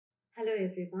Hello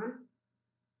everyone,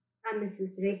 I'm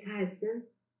Mrs. Rekha Hassan,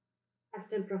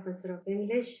 Assistant Professor of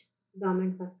English,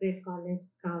 Government First Grade College,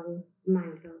 Kavu,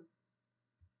 Mangalore.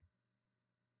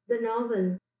 The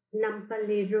novel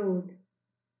Nampally Road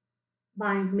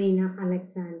by Meena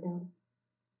Alexander,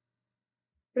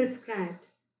 prescribed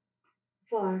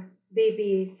for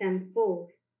BBA Sem 4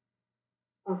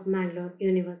 of Mangalore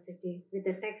University with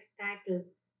the text title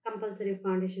Compulsory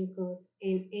Foundation Course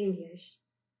in English.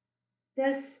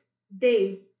 This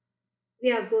day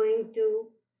we are going to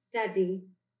study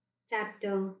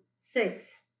chapter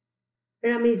 6,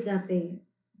 Rameeza Be.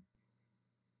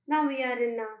 Now we are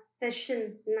in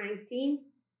session 19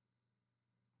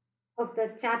 of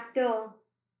the chapter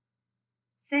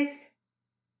 6,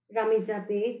 Rameeza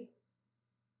Be.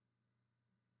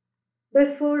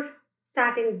 Before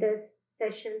starting this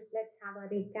session, let's have a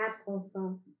recap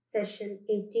of session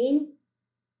 18,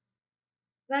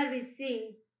 where we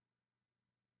see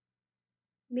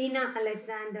Meena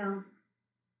Alexander,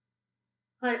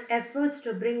 her efforts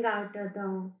to bring out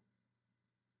the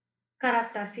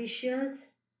corrupt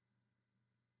officials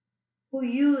who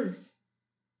use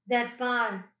their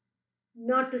power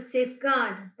not to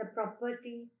safeguard the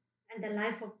property and the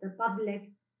life of the public,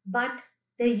 but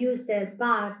they use their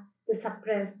power to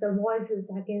suppress the voices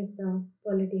against the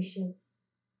politicians.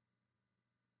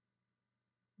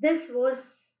 This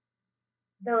was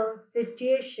the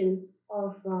situation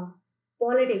of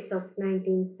politics of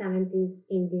 1970s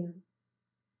India.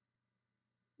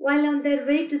 While on their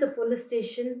way to the police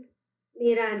station,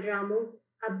 Meera and Ramu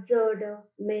observed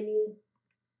many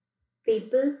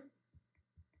people,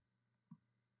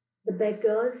 the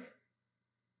beggars,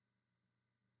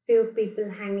 few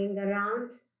people hanging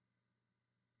around,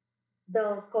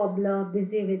 the cobbler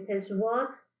busy with his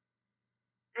work,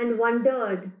 and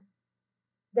wondered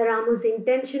the Ramu's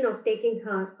intention of taking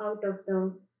her out of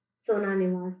the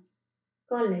Sonanivas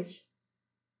college.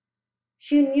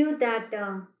 She knew that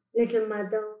little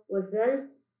mother was ill,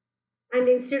 and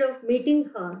instead of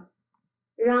meeting her,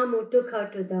 Ramu took her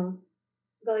to the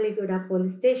Gauligуда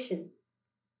police station.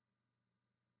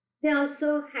 They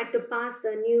also had to pass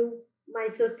the new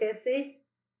Mysore cafe,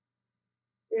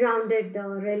 rounded the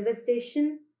railway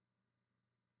station,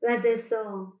 where they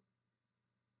saw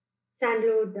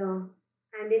sandalwood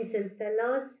and incense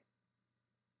sellers,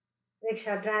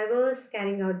 rickshaw drivers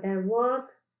carrying out their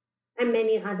work, and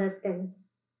many other things.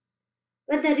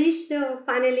 When they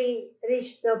finally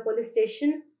reached the police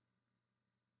station,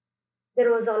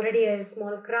 there was already a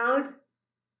small crowd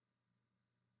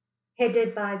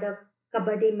headed by the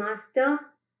kabaddi master.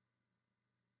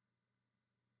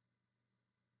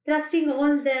 Thrusting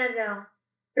all their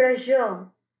pressure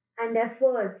and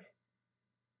efforts,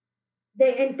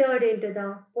 they entered into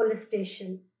the police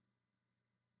station.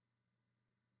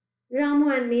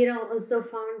 Ramu and Meera also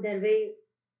found their way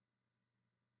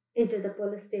into the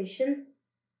police station,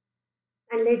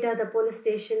 and later the police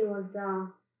station was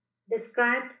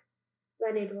described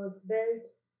when it was built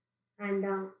and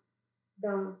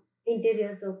the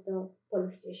interiors of the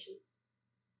police station.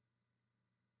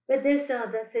 With this,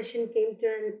 the session came to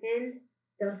an end,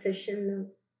 the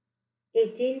session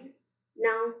 18.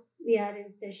 Now we are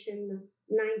in session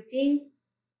 19.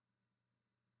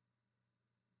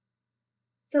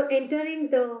 So entering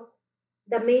the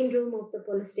main room of the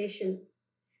police station,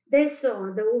 they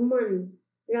saw the woman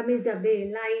Rameeza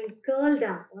Be lying curled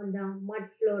up on the mud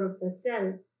floor of the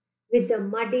cell with the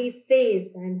muddy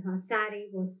face, and her sari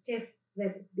was stiff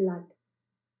with blood.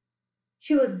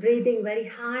 She was breathing very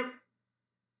hard.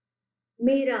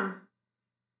 Meera,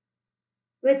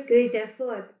 with great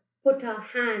effort, put her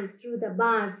hand through the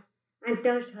bars and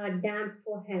touched her damp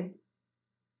forehead.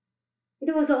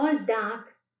 It was all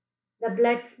dark, the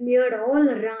blood smeared all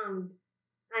around,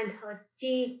 and her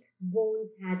cheek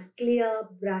bones had clear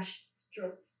brush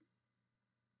strokes.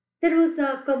 There was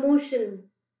a commotion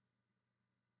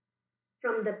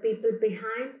from the people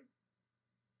behind,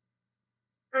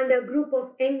 and a group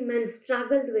of young men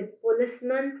struggled with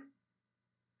policemen,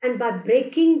 and by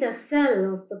breaking the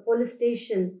cell of the police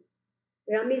station,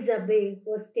 Rameeza Be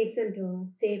was taken to a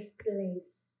safe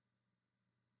place.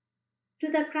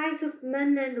 To the cries of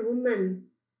men and women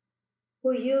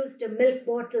who used milk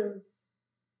bottles,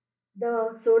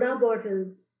 the soda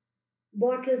bottles,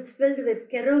 bottles filled with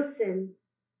kerosene,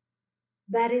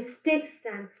 bearing sticks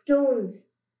and stones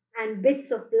and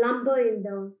bits of lumber in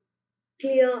the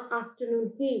clear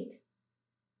afternoon heat,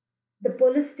 the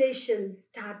police station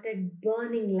started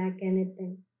burning like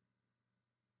anything.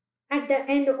 At the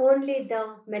end, only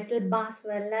the metal bars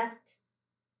were left.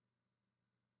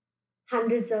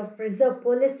 Hundreds of reserve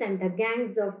police and the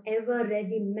gangs of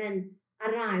ever-ready men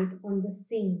arrived on the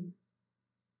scene.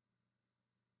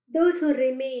 Those who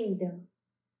remained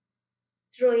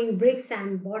throwing bricks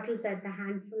and bottles at the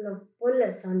handful of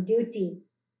police on duty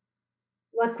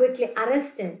were quickly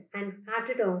arrested and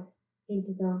carted off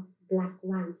into the black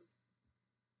vans.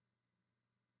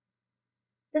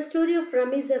 The story of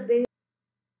Rameeza Be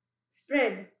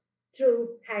spread through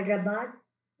Hyderabad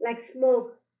like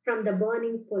smoke from the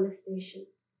burning police station.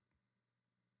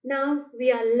 Now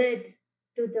we are led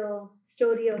to the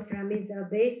story of Rameeza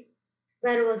Be.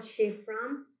 Where was she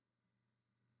from?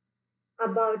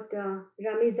 About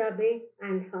Rameeza Be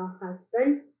and her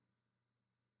husband.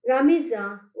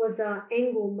 Rameeza was a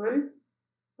young woman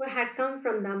who had come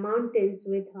from the mountains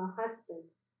with her husband.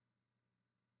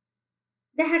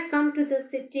 They had come to the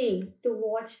city to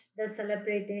watch the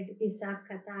celebrated Isak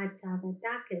Katha at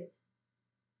Sagatakis.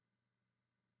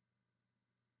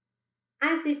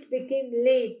 As it became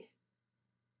late,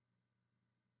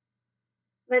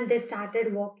 when they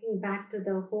started walking back to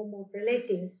the home of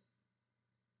relatives,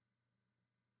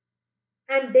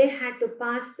 and they had to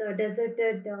pass the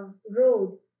deserted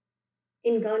road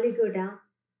in Gauliguda,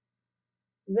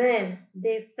 where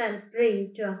they fell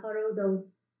prey to a horde of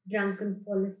drunken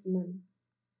policemen.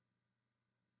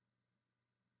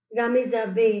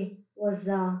 Rameeza Be was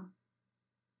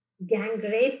gang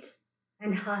raped,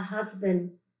 and her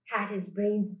husband had his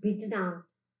brains beaten out,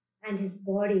 and his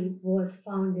body was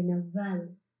found in a well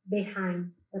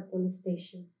behind the police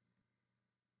station.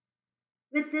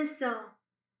 With this,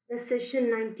 the session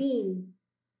 19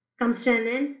 comes to an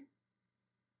end.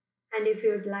 And if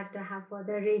you would like to have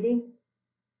further reading,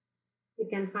 you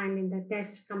can find in the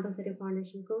text compulsory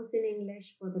foundation course in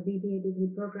English for the BBA degree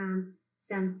program,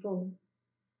 SEM 4.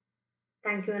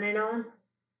 Thank you one and all.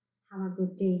 Have a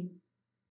good day.